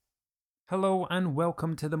Hello and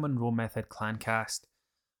welcome to the Monroe Method Clancast.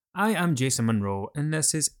 I am Jason Monroe and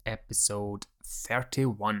this is episode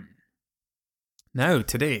 31. Now,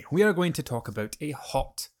 today we are going to talk about a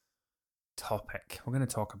hot topic. We're going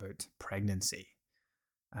to talk about pregnancy.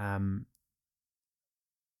 The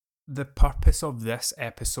purpose of this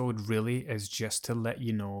episode really is just to let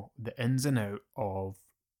you know the ins and outs of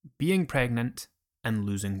being pregnant and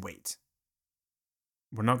losing weight.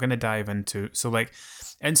 We're not going to dive into...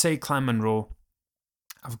 inside Clan Monroe,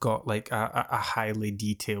 I've got a highly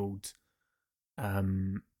detailed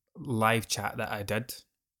live chat that I did.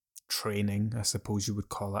 Training, I suppose you would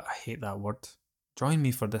call it. I hate that word. Join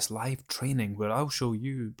me for this live training where I'll show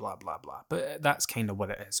you blah, blah, blah. But that's kind of what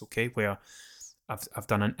it is, okay? Where I've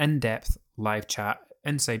done an in-depth live chat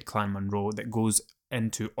inside Clan Monroe that goes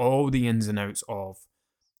into all the ins and outs of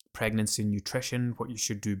pregnancy nutrition, what you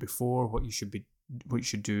should do before, what you should do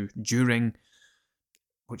during,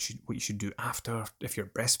 what you should do after if you're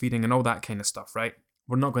breastfeeding and all that kind of stuff, right?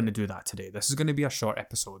 We're not going to do that today. This is going to be a short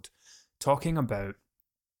episode talking about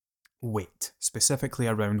weight, specifically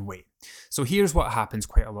around weight. So here's what happens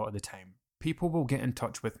quite a lot of the time. People will get in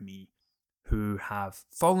touch with me who have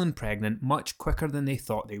fallen pregnant much quicker than they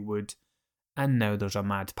thought they would, and now there's a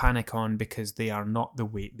mad panic on because they are not the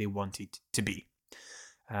weight they wanted to be.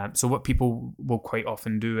 So what people will quite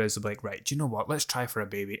often do is like, right, do you know what? Let's try for a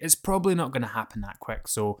baby. It's probably not going to happen that quick,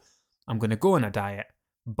 so I'm going to go on a diet,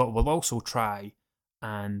 but we'll also try,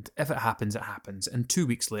 and if it happens, it happens. And 2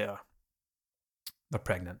 weeks later, they're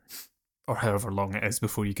pregnant. Or however long it is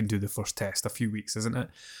before you can do the first test. A few weeks, isn't it?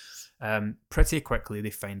 Pretty quickly,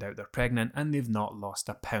 they find out they're pregnant and they've not lost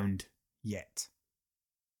a pound yet.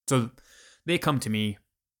 So they come to me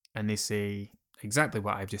and they say exactly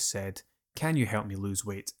what I've just said. Can you help me lose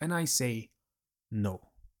weight? And I say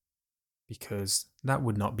no, because that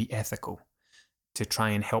would not be ethical to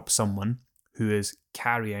try and help someone who is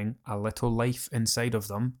carrying a little life inside of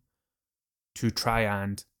them to try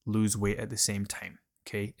and lose weight at the same time.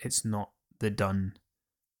 Okay, it's not the done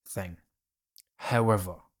thing.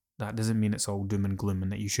 However, that doesn't mean it's all doom and gloom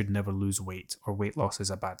and that you should never lose weight or weight loss is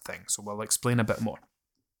a bad thing. So we'll explain a bit more.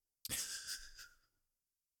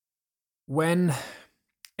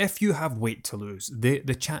 If you have weight to lose,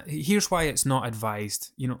 here's why it's not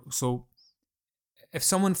advised. So if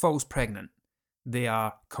someone falls pregnant, they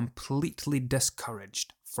are completely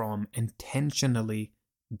discouraged from intentionally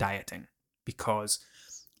dieting, because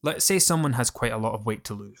let's say someone has quite a lot of weight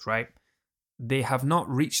to lose, right? They have not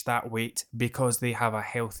reached that weight because they have a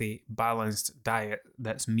healthy, balanced diet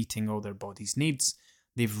that's meeting all their body's needs.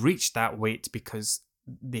 They've reached that weight because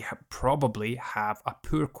they probably have a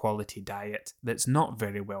poor quality diet that's not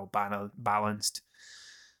very well balanced,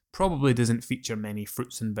 probably doesn't feature many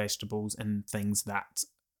fruits and vegetables and things that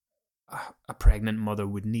a pregnant mother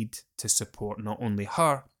would need to support not only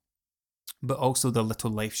her, but also the little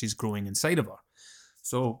life she's growing inside of her.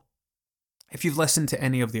 So if you've listened to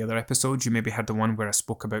any of the other episodes, you maybe heard the one where I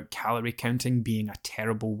spoke about calorie counting being a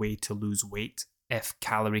terrible way to lose weight if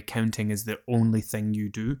calorie counting is the only thing you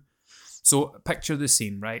do. So picture the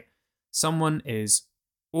scene, right? Someone is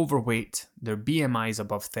overweight, their BMI is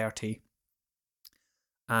above 30,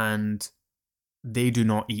 and they do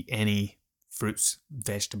not eat any fruits,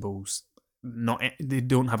 vegetables, they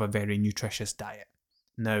don't have a very nutritious diet.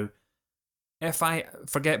 Now, if I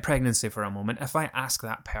forget pregnancy for a moment, if I ask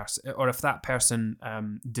that person, or if that person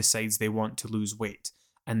decides they want to lose weight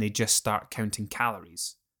and they just start counting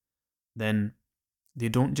calories, then they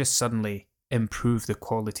don't just suddenly improve the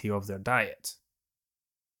quality of their diet.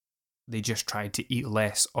 They just try to eat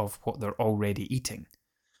less of what they're already eating.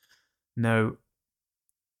 Now,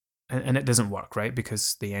 and it doesn't work, right?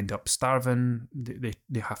 Because they end up starving,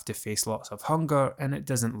 they have to face lots of hunger, and it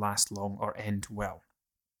doesn't last long or end well.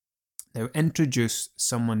 Now, introduce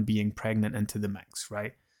someone being pregnant into the mix,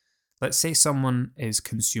 right? Let's say someone is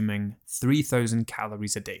consuming 3,000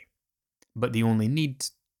 calories a day, but they only need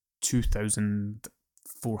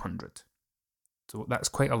 2,400. So that's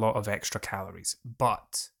quite a lot of extra calories.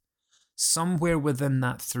 But somewhere within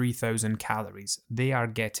that 3,000 calories, they are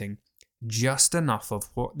getting just enough of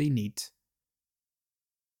what they need,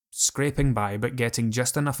 scraping by, but getting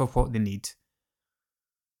just enough of what they need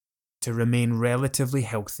to remain relatively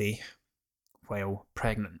healthy while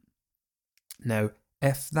pregnant. Now,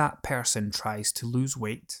 if that person tries to lose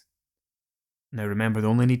weight, now remember they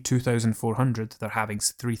only need 2,400, they're having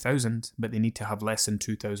 3,000, but they need to have less than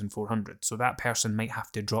 2,400. So that person might have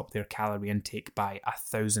to drop their calorie intake by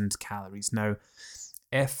 1,000 calories. Now,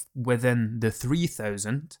 if within the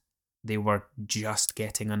 3,000 they were just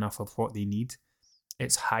getting enough of what they need,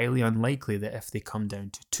 it's highly unlikely that if they come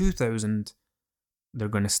down to 2,000, they're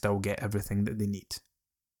going to still get everything that they need.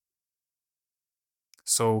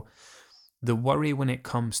 So the worry when it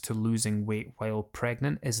comes to losing weight while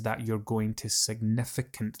pregnant is that you're going to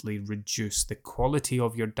significantly reduce the quality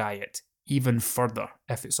of your diet even further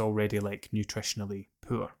if it's already like nutritionally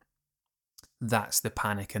poor. That's the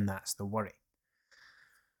panic and that's the worry.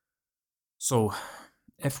 So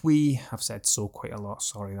if we, I've said so quite a lot,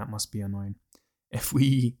 sorry, that must be annoying. If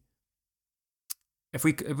we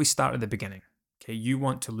start at the beginning, okay, you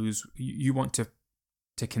want to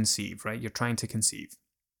conceive, right? You're trying to conceive.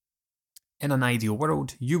 In an ideal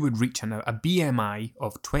world, you would reach a BMI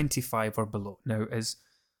of 25 or below. Now,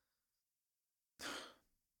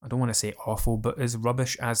 I don't want to say awful, but as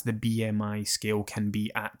rubbish as the BMI scale can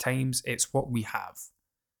be at times, it's what we have.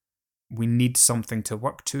 We need something to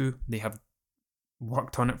work to. They have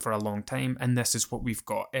worked on it for a long time, and this is what we've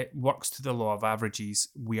got. It works to the law of averages.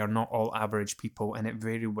 We are not all average people, and it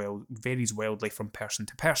varies wildly from person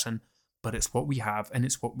to person, but it's what we have, and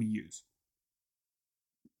it's what we use.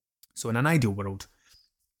 So in an ideal world,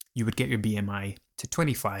 you would get your BMI to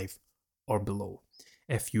 25 or below.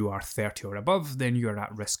 If you are 30 or above, then you're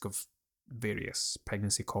at risk of various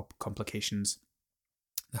pregnancy complications.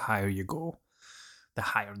 The higher you go, the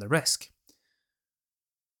higher the risk.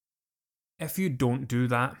 If you don't do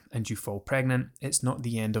that and you fall pregnant, it's not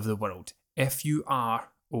the end of the world. If you are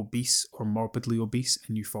obese or morbidly obese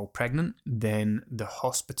and you fall pregnant, then the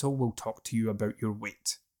hospital will talk to you about your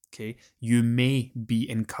weight. Okay, you may be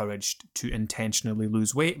encouraged to intentionally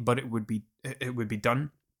lose weight, but it would be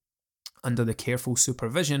done under the careful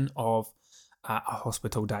supervision of a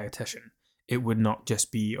hospital dietitian. It would not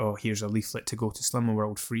just be, oh, here's a leaflet to go to Slimming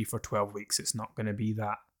World free for 12 weeks. It's not going to be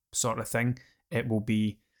that sort of thing. It will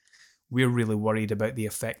be, we're really worried about the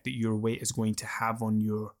effect that your weight is going to have on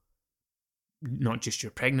your, not just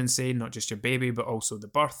your pregnancy, not just your baby, but also the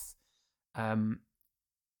birth.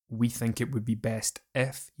 We think it would be best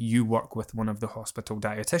if you work with one of the hospital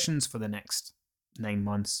dietitians for the next 9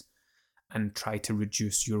 months and try to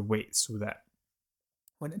reduce your weight so that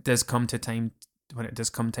when it does come time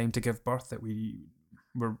to give birth, that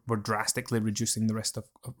we're drastically reducing the risk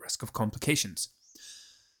of complications.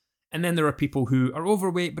 And then there are people who are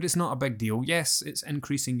overweight, but it's not a big deal. Yes, it's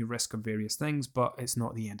increasing your risk of various things, but it's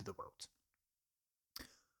not the end of the world.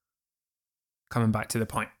 Coming back to the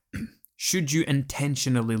point. Should you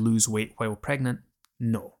intentionally lose weight while pregnant?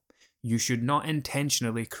 No. You should not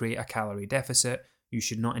intentionally create a calorie deficit. You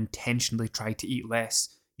should not intentionally try to eat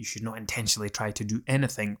less. You should not intentionally try to do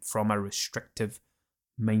anything from a restrictive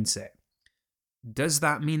mindset. Does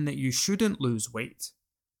that mean that you shouldn't lose weight?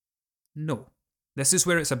 No. This is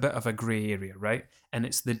where it's a bit of a grey area, right? And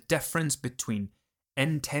it's the difference between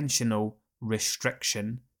intentional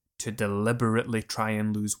restriction to deliberately try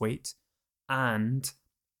and lose weight and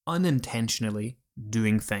unintentionally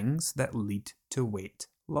doing things that lead to weight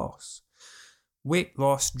loss. Weight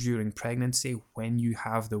loss during pregnancy, when you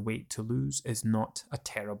have the weight to lose, is not a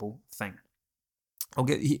terrible thing.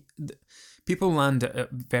 People land at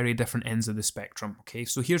very different ends of the spectrum. Okay,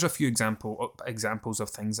 so here's a few examples of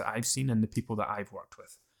things that I've seen and the people that I've worked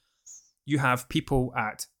with. You have people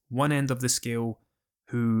at one end of the scale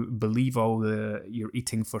who believe you're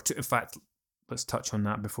eating for two. In fact, let's touch on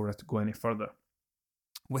that before I go any further.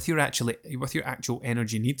 With your actual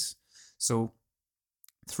energy needs. So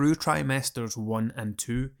through trimesters 1 and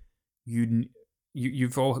 2,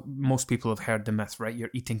 most people have heard the myth, right?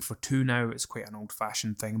 You're eating for 2 now. It's quite an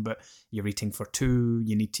old-fashioned thing, but you're eating for 2.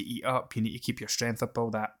 You need to eat up. You need to keep your strength up.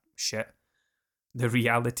 All that shit. The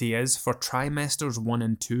reality is, for trimesters 1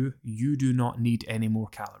 and 2, you do not need any more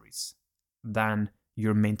calories than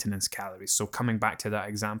your maintenance calories. So coming back to that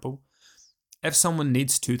example, if someone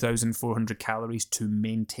needs 2,400 calories to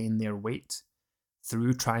maintain their weight,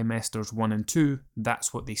 through trimesters 1 and 2,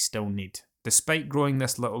 that's what they still need. Despite growing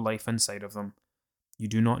this little life inside of them, you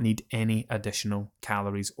do not need any additional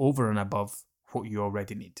calories over and above what you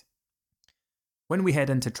already need. When we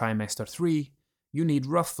head into trimester 3, you need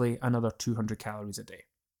roughly another 200 calories a day.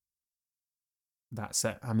 That's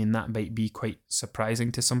it. I mean, that might be quite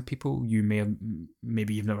surprising to some people.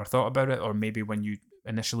 Maybe you've never thought about it, or maybe when you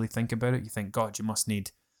initially think about it, you think, God, you must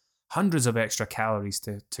need hundreds of extra calories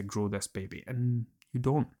to grow this baby, and you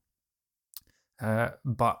don't.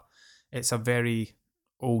 But it's a very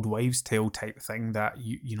old wives' tale type thing that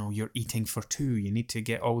you're eating for 2. You need to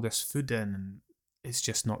get all this food in, and it's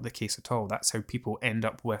just not the case at all. That's how people end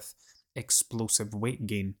up with explosive weight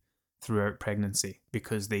gain throughout pregnancy,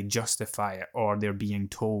 because they justify it, or they're being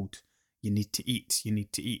told you need to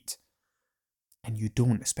eat, and you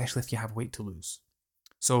don't, especially if you have weight to lose.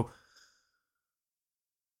 So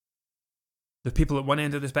the people at one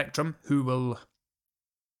end of the spectrum who will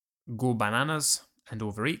go bananas and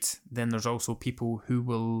overeat. Then there's also people who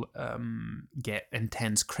will get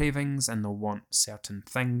intense cravings and they'll want certain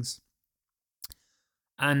things.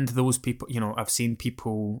 And those people, I've seen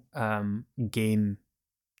people gain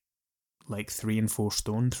like 3 and 4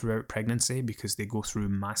 stone throughout pregnancy because they go through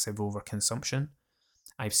massive overconsumption.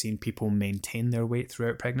 I've seen people maintain their weight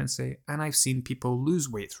throughout pregnancy, and I've seen people lose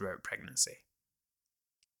weight throughout pregnancy.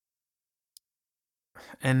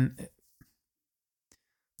 And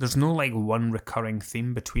there's no like one recurring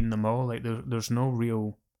theme between them all. Like there's no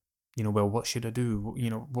real, well, what should I do?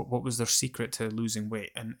 What was their secret to losing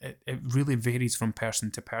weight? And it really varies from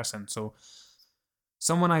person to person. So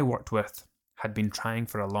someone I worked with had been trying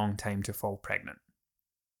for a long time to fall pregnant.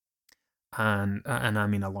 And I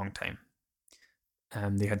mean a long time.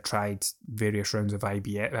 They had tried various rounds of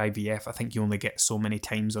IVF. I think you only get so many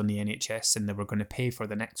times on the NHS, and they were going to pay for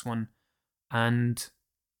the next one. And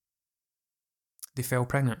they fell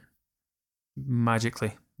pregnant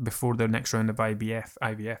magically before their next round of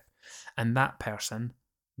IVF. And that person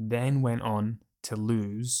then went on to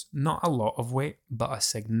lose not a lot of weight, but a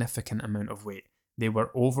significant amount of weight. They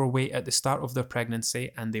were overweight at the start of their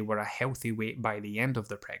pregnancy, and they were a healthy weight by the end of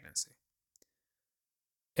their pregnancy.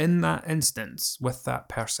 In that instance, with that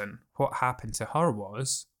person, what happened to her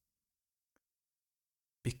was,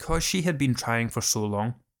 because she had been trying for so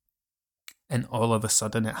long, and all of a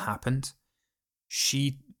sudden it happened,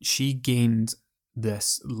 she gained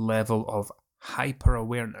this level of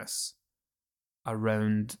hyper-awareness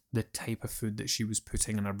around the type of food that she was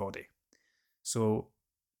putting in her body. So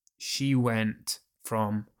she went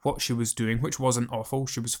from what she was doing, which wasn't awful,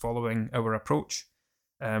 she was following our approach,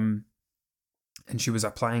 and she was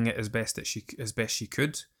applying it as best she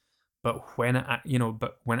could. But when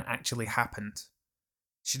it actually happened,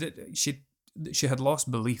 she had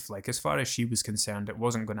lost belief. Like, as far as she was concerned, it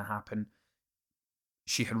wasn't going to happen.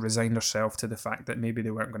 She had resigned herself to the fact that maybe they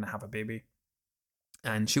weren't going to have a baby,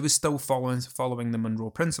 and she was still following the Monroe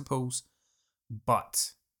principles.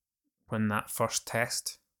 But when that first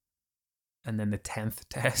test and then the 10th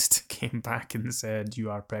test came back and said you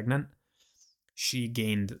are pregnant, she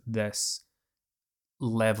gained this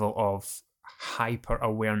level of hyper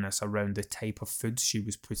awareness around the type of foods she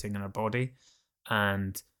was putting in her body,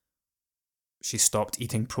 and she stopped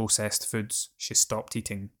eating processed foods. She stopped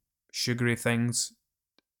eating sugary things,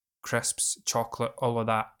 crisps, chocolate, all of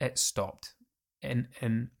that. It stopped. And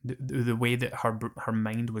the way that her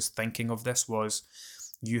mind was thinking of this was,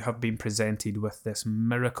 you have been presented with this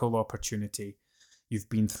miracle opportunity. You've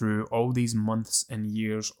been through all these months and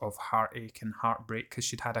years of heartache and heartbreak, because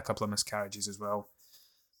she'd had a couple of miscarriages as well.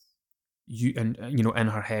 In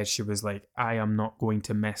her head, she was like, I am not going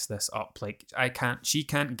to mess this up. Like, she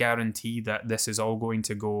can't guarantee that this is all going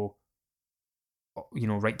to go,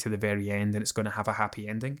 right to the very end and it's going to have a happy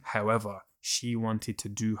ending. However, she wanted to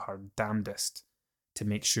do her damnedest to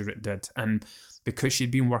make sure it did. And because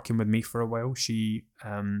she'd been working with me for a while, she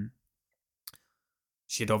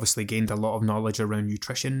had obviously gained a lot of knowledge around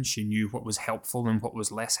nutrition. She knew what was helpful and what was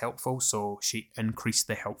less helpful, so she increased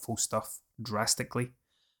the helpful stuff drastically,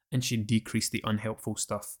 and she decreased the unhelpful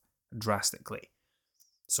stuff drastically.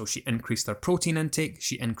 So she increased her protein intake,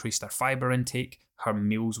 she increased her fiber intake. Her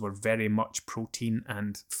meals were very much protein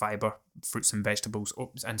and fiber, fruits and vegetables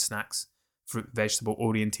and snacks, fruit, vegetable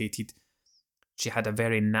orientated. She had a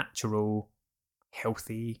very natural,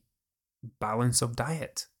 healthy balance of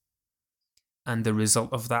diet. And the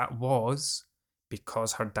result of that was,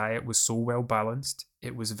 because her diet was so well balanced,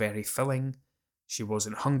 it was very filling. She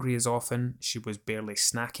wasn't hungry as often. She was barely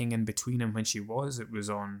snacking in between, and when she was, it was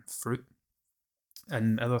on fruit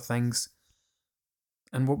and other things.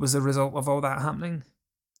 And what was the result of all that happening?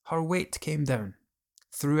 Her weight came down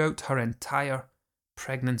throughout her entire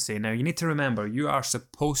pregnancy. Now, you need to remember, you are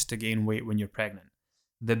supposed to gain weight when you're pregnant.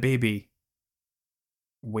 The baby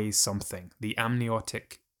weighs something. The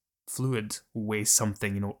amniotic fluid weighs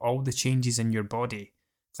something. All the changes in your body,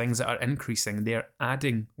 things that are increasing, they're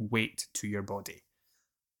adding weight to your body.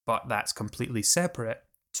 But that's completely separate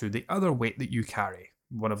to the other weight that you carry,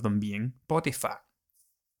 one of them being body fat.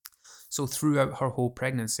 So throughout her whole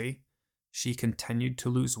pregnancy, she continued to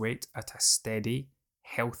lose weight at a steady,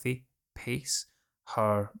 healthy pace.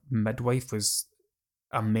 Her midwife was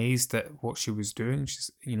amazed at what she was doing.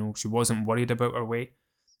 She wasn't worried about her weight.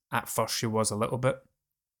 At first, she was a little bit,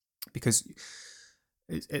 because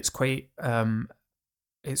it's quite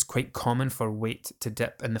common for weight to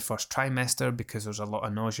dip in the first trimester, because there's a lot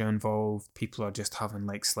of nausea involved. People are just having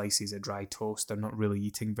like slices of dry toast. They're not really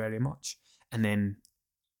eating very much. And then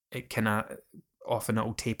often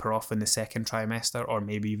it'll taper off in the second trimester, or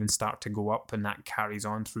maybe even start to go up, and that carries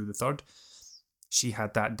on through the third. She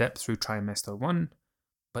had that dip through trimester 1,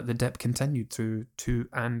 but the dip continued through 2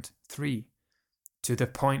 and 3, to the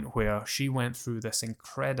point where she went through this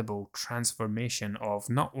incredible transformation of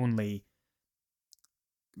not only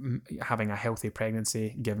having a healthy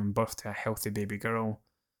pregnancy, giving birth to a healthy baby girl,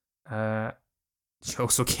 she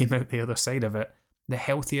also came out the other side of it the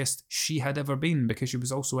healthiest she had ever been, because she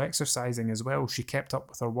was also exercising as well. She kept up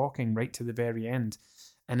with her walking right to the very end.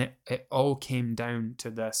 And it all came down to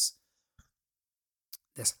this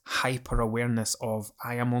hyper awareness of,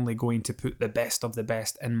 I am only going to put the best of the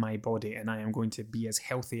best in my body, and I am going to be as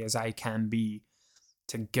healthy as I can be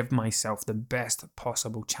to give myself the best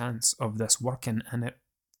possible chance of this working, and it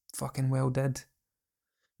fucking well did.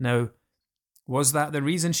 Now, was that the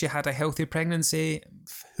reason she had a healthy pregnancy?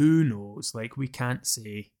 Who knows? Like, we can't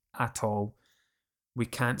say at all. We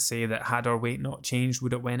can't say that had her weight not changed,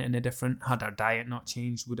 would it went any different? Had her diet not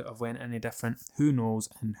changed, would it have went any different? Who knows,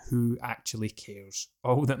 and who actually cares?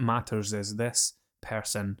 All that matters is this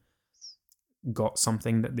person got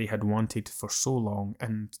something that they had wanted for so long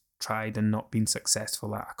and tried and not been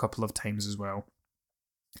successful at a couple of times as well.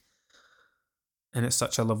 And it's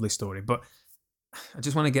such a lovely story. But I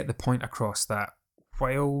just want to get the point across that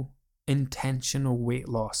while intentional weight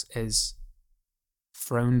loss is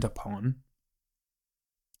frowned upon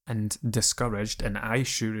and discouraged, and I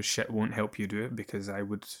sure as shit won't help you do it, because I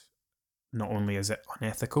would, not only is it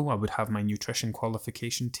unethical, I would have my nutrition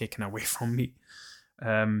qualification taken away from me.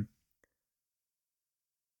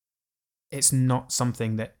 It's not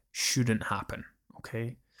something that shouldn't happen,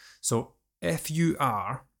 okay? So if you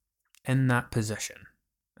are in that position,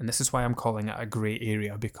 and this is why I'm calling it a grey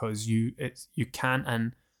area, because you can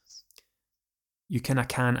and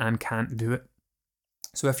can't do it.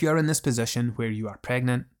 So if you're in this position where you are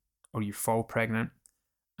pregnant or you fall pregnant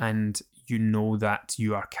and you know that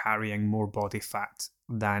you are carrying more body fat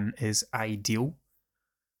than is ideal,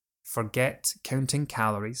 forget counting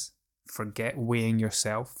calories, forget weighing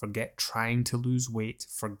yourself, forget trying to lose weight,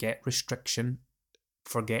 forget restriction,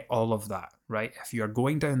 forget all of that, right? If you're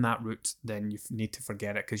going down that route, then you need to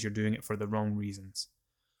forget it, because you're doing it for the wrong reasons.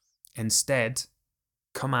 Instead,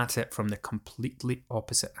 come at it from the completely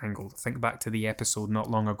opposite angle. Think back to the episode not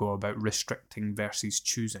long ago about restricting versus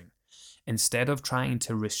choosing. Instead of trying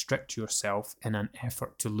to restrict yourself in an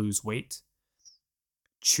effort to lose weight,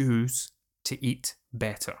 choose to eat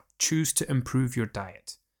better. Choose to improve your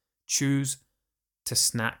diet. Choose to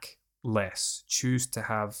snack less. Choose to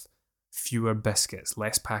have fewer biscuits,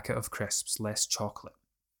 less packet of crisps, less chocolate.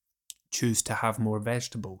 Choose to have more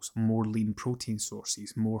vegetables, more lean protein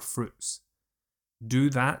sources, more fruits.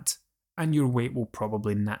 Do that, and your weight will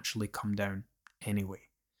probably naturally come down anyway.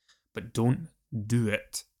 But don't do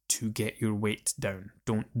it to get your weight down.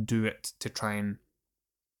 Don't do it to try and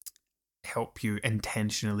help you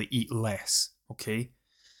intentionally eat less, okay?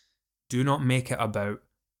 Do not make it about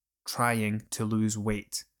trying to lose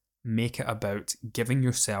weight. Make it about giving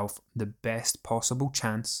yourself the best possible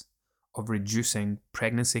chance of reducing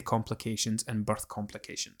pregnancy complications and birth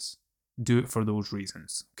complications. Do it for those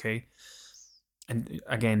reasons, okay? And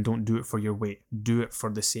again, don't do it for your weight. Do it for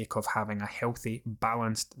the sake of having a healthy,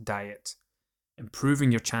 balanced diet,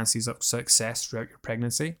 improving your chances of success throughout your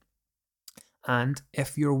pregnancy. And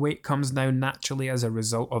if your weight comes down naturally as a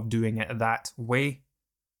result of doing it that way,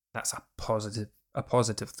 that's a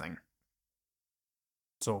positive thing.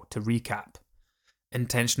 So, to recap,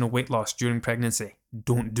 intentional weight loss during pregnancy,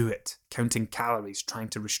 don't do it. Counting calories, trying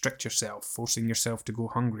to restrict yourself, forcing yourself to go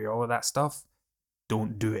hungry, all of that stuff,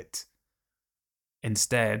 don't do it.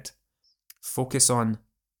 Instead, focus on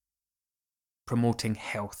promoting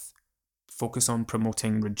health. Focus on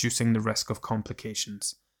promoting reducing the risk of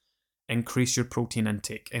complications. Increase your protein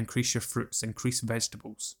intake, increase your fruits, increase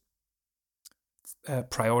vegetables.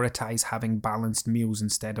 Prioritize having balanced meals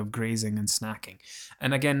instead of grazing and snacking.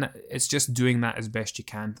 And again, it's just doing that as best you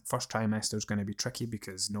can. First trimester is going to be tricky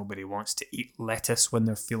because nobody wants to eat lettuce when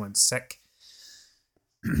they're feeling sick.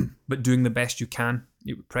 But doing the best you can.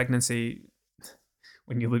 Pregnancy,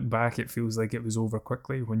 when you look back, it feels like it was over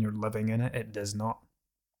quickly. When you're living in it, it does not.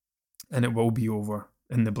 And it will be over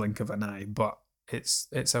in the blink of an eye. But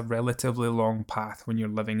it's a relatively long path when you're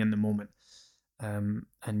living in the moment.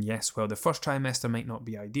 And yes, well, the first trimester might not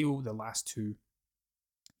be ideal. The last two,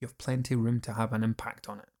 you have plenty of room to have an impact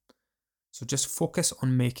on it. So just focus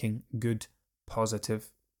on making good, positive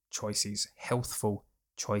choices, healthful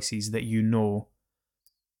choices that you know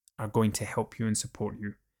are going to help you and support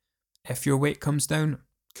you. If your weight comes down,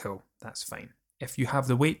 cool, that's fine. If you have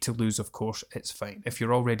the weight to lose, of course, it's fine. If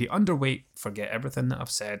you're already underweight, forget everything that I've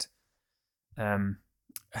said.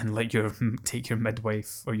 and let your take your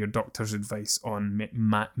midwife or your doctor's advice on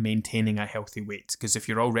maintaining a healthy weight. Because if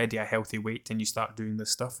you're already a healthy weight and you start doing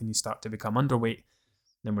this stuff and you start to become underweight,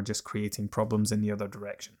 then we're just creating problems in the other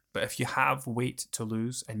direction. But if you have weight to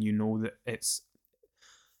lose and you know that it's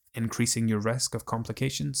increasing your risk of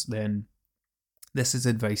complications, then this is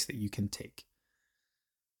advice that you can take.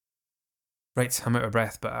 Right, I'm out of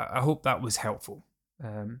breath, but I hope that was helpful.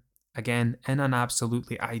 Again, in an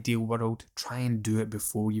absolutely ideal world, try and do it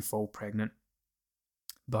before you fall pregnant.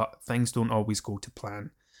 But things don't always go to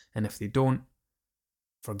plan. And if they don't,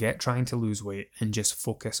 forget trying to lose weight and just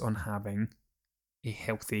focus on having a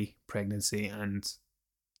healthy pregnancy, and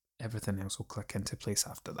everything else will click into place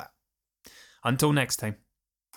after that. Until next time.